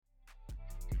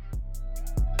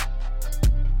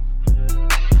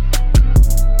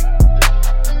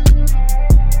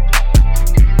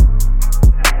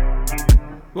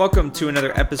Welcome to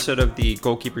another episode of the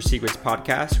Goalkeeper Secrets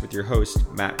podcast with your host,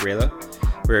 Matt Rayla,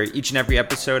 where each and every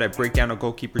episode I break down a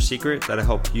goalkeeper secret that'll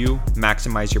help you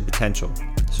maximize your potential.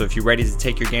 So if you're ready to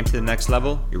take your game to the next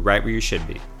level, you're right where you should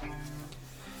be.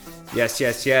 Yes.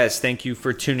 Thank you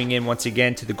for tuning in once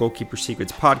again to the Goalkeeper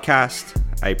Secrets podcast.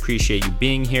 I appreciate you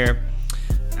being here.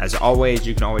 As always,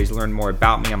 you can always learn more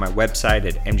about me on my website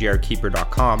at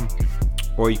mjrkeeper.com,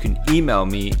 or you can email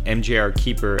me,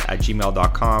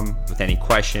 mjrkeeper@gmail.com, with any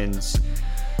questions,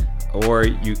 or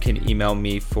you can email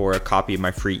me for a copy of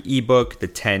my free ebook, The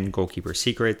 10 Goalkeeper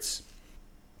Secrets.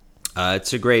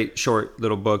 It's a great short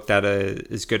little book that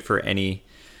is good for any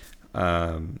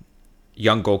young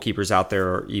goalkeepers out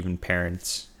there, or even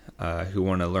parents who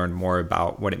want to learn more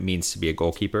about what it means to be a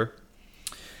goalkeeper.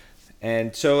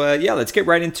 And so, let's get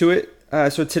right into it.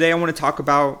 So today I want to talk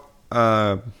about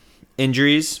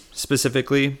injuries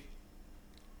specifically,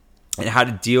 and how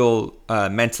to deal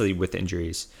mentally with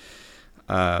injuries.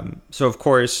 So of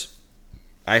course,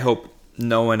 I hope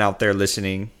no one out there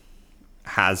listening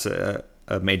has a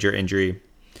major injury.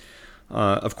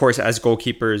 Of course, as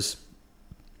goalkeepers,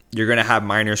 you're going to have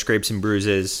minor scrapes and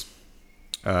bruises.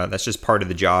 That's just part of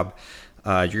the job.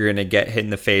 You're going to get hit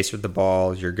in the face with the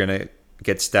ball. You're going to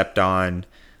get stepped on.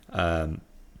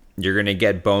 You're going to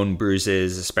get bone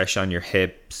bruises, especially on your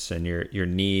hips and your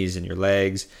knees and your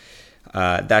legs.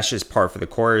 That's just part for the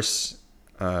course.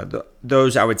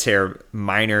 Those, I would say, are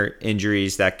minor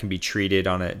injuries that can be treated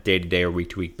on a day-to-day or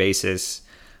week-to-week basis.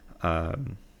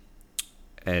 And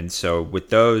so with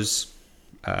those,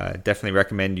 definitely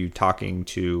recommend you talking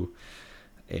to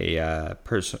a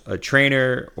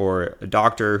trainer or a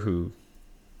doctor who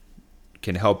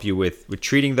can help you with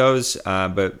treating those.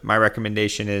 But my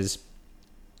recommendation is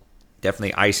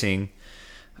definitely icing,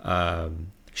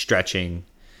 stretching,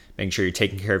 making sure you're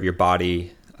taking care of your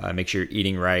body, make sure you're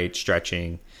eating right,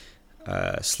 stretching,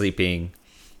 sleeping,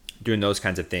 doing those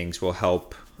kinds of things will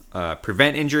help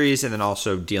prevent injuries, and then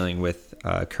also dealing with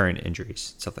current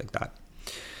injuries, stuff like that.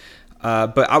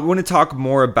 But I want to talk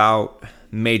more about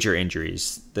major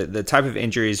injuries, the type of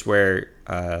injuries where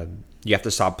you have to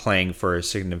stop playing for a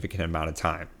significant amount of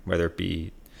time, whether it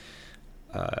be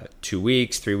 2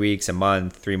 weeks, 3 weeks, a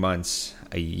month, 3 months,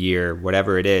 a year,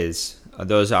 whatever it is.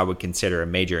 Those I would consider a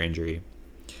major injury.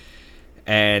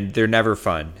 And they're never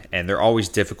fun, and they're always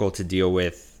difficult to deal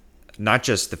with, not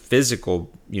just the physical,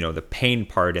 the pain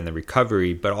part and the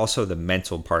recovery, but also the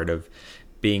mental part of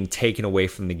being taken away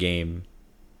from the game,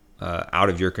 out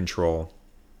of your control,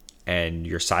 and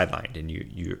you're sidelined, and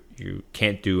you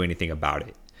can't do anything about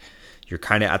it. You're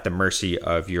kind of at the mercy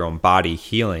of your own body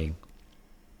healing.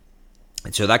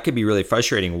 And so that could be really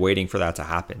frustrating, waiting for that to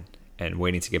happen and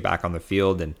waiting to get back on the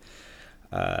field. And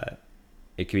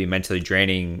it can be mentally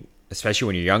draining, especially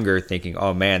when you're younger, thinking,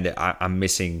 oh man, I'm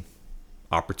missing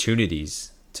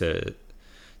opportunities to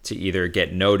either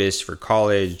get noticed for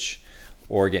college,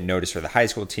 or get noticed for the high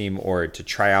school team, or to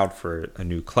try out for a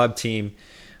new club team.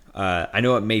 I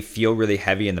know it may feel really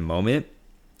heavy in the moment,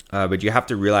 but you have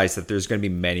to realize that there's going to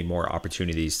be many more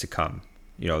opportunities to come.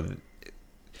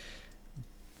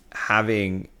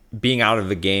 Being out of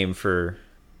the game for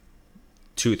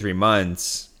 2-3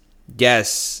 months,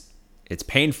 yes, it's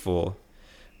painful,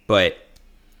 but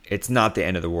it's not the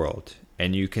end of the world,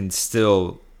 and you can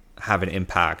still have an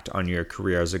impact on your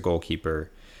career as a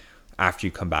goalkeeper after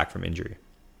you come back from injury.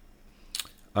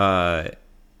 And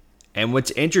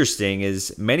what's interesting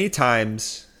is many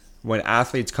times when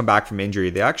athletes come back from injury,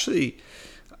 they actually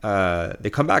they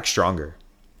come back stronger,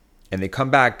 and they come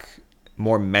back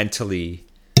more mentally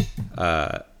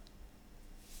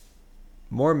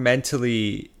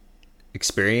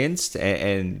experienced,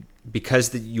 and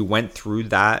because you went through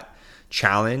that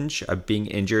challenge of being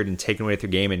injured and taken away from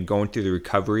the game and going through the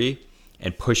recovery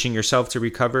and pushing yourself to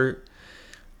recover,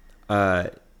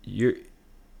 you're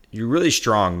really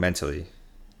strong mentally.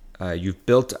 You've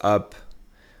built up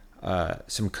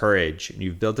some courage, and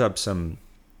you've built up some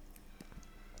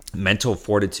mental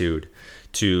fortitude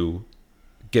to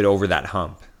get over that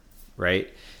hump,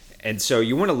 right? And so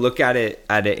you want to look at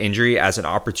an injury as an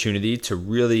opportunity to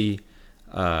really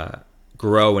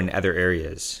grow in other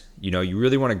areas. You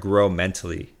really want to grow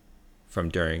mentally from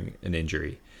during an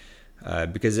injury,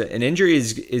 because an injury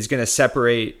is going to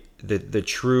separate the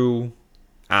true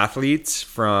athletes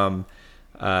from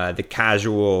the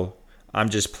casual, I'm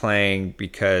just playing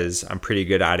because I'm pretty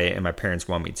good at it and my parents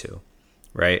want me to,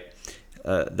 right?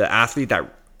 The athlete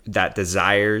that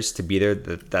desires to be there,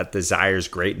 that desires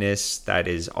greatness, that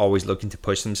is always looking to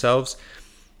push themselves,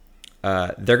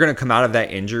 they're going to come out of that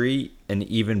injury an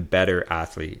even better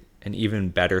athlete, an even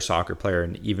better soccer player,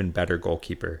 an even better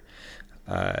goalkeeper,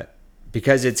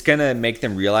 because it's going to make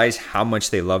them realize how much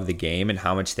they love the game and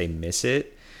how much they miss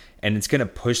it. And it's going to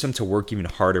push them to work even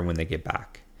harder when they get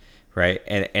back, right?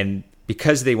 And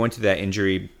because they went through that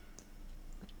injury,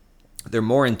 they're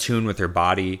more in tune with their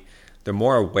body. They're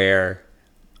more aware.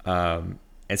 And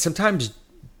sometimes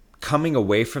coming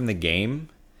away from the game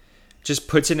just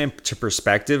puts it into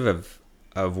perspective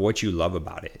of what you love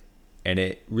about it. And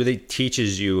it really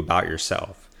teaches you about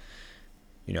yourself.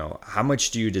 You know, how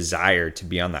much do you desire to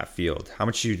be on that field? How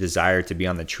much do you desire to be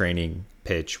on the training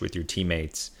pitch with your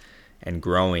teammates and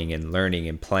growing and learning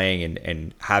and playing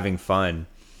and having fun?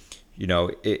 You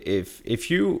know, if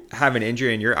you have an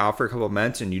injury and you're out for a couple of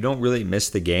months and you don't really miss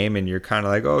the game and you're kind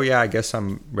of like, oh yeah, I guess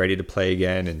I'm ready to play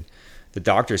again, and the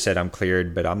doctor said I'm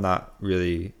cleared, but I'm not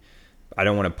really, I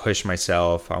don't want to push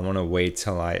myself. I want to wait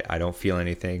till I don't feel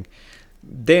anything.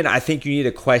 Then I think you need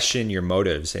to question your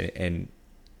motives and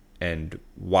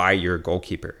why you're a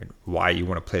goalkeeper and why you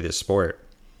want to play this sport.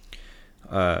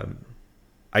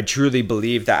 I truly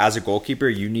believe that as a goalkeeper,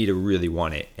 you need to really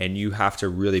want it, and you have to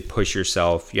really push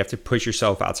yourself. You have to push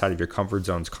yourself outside of your comfort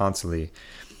zones constantly,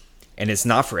 and it's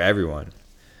not for everyone.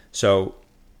 So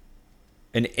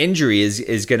an injury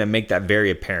is going to make that very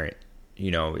apparent.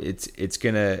 You know, it's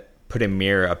going to put a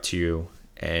mirror up to you,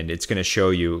 and it's going to show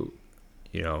you,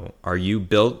 you know, are you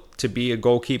built to be a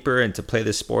goalkeeper and to play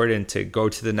this sport and to go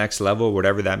to the next level,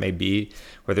 whatever that may be,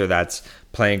 whether that's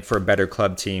playing for a better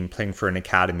club team, playing for an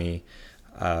academy,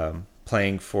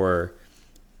 playing for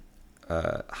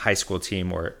a high school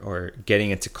team, or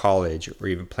getting into college, or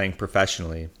even playing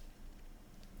professionally.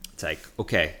 It's like,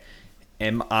 okay,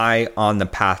 am I on the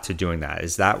path to doing that?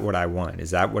 Is that what I want?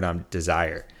 Is that what I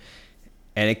desire?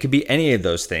 And it could be any of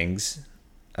those things.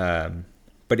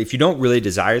 But if you don't really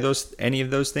desire any of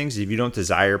those things, if you don't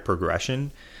desire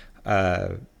progression,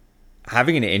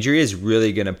 having an injury is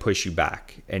really going to push you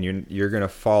back, and you're going to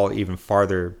fall even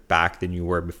farther back than you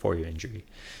were before your injury.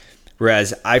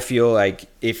 Whereas I feel like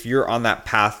if you're on that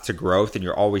path to growth and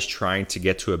you're always trying to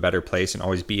get to a better place and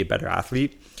always be a better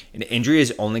athlete, an injury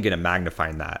is only going to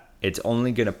magnify that. It's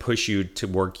only going to push you to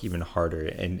work even harder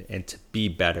and to be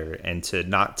better, and to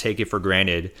not take it for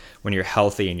granted when you're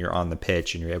healthy and you're on the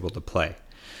pitch and you're able to play.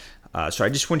 So I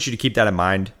just want you to keep that in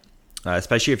mind,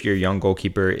 especially if you're a young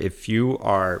goalkeeper. If you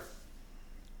are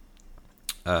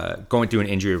going through an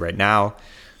injury right now,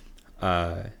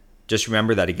 just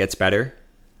remember that it gets better,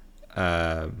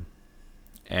 and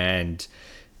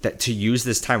that to use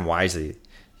this time wisely.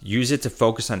 Use it to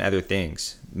focus on other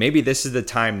things. Maybe this is the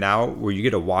time now where you get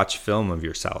to watch film of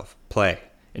yourself play,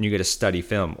 and you get to study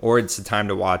film, or it's the time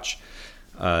to watch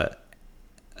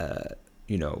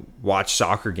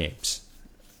soccer games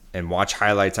and watch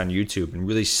highlights on YouTube and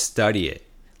really study it,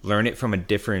 learn it from a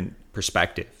different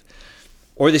perspective.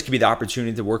 Or this could be the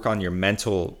opportunity to work on your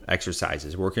mental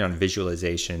exercises, working on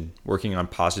visualization, working on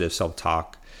positive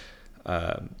self-talk,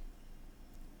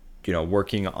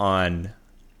 working on,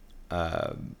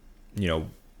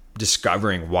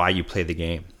 discovering why you play the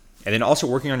game. And then also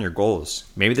working on your goals.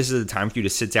 Maybe this is the time for you to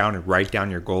sit down and write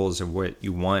down your goals and what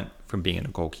you want from being a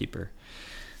goalkeeper.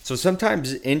 So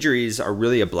sometimes injuries are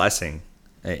really a blessing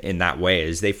in that way,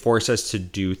 is they force us to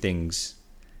do things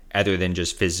other than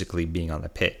just physically being on the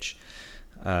pitch.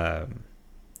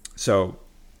 So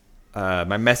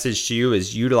my message to you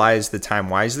is utilize the time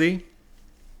wisely.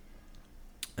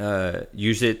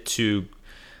 Use it to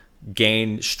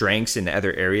gain strengths in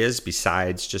other areas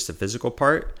besides just the physical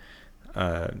part.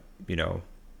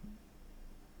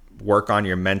 Work on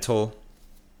your mental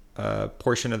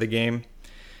portion of the game,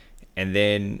 and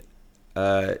then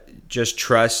just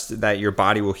trust that your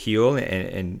body will heal,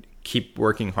 and keep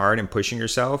working hard and pushing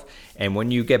yourself. And when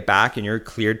you get back and you're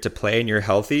cleared to play and you're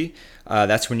healthy,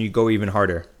 that's when you go even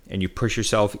harder and you push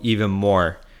yourself even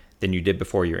more than you did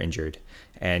before you're injured.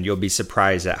 And you'll be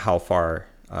surprised at how far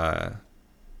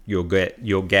you'll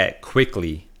get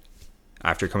quickly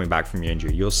after coming back from your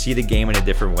injury. You'll see the game in a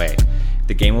different way.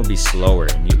 The game will be slower,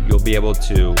 and you'll be able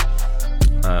to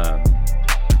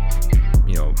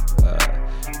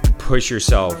push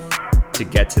yourself to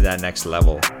get to that next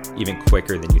level even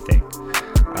quicker than you think.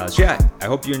 I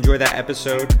hope you enjoyed that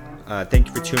episode. Thank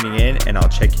you for tuning in, and I'll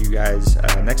check you guys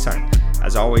next time.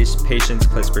 As always, patience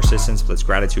plus persistence plus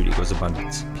gratitude equals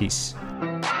abundance. Peace.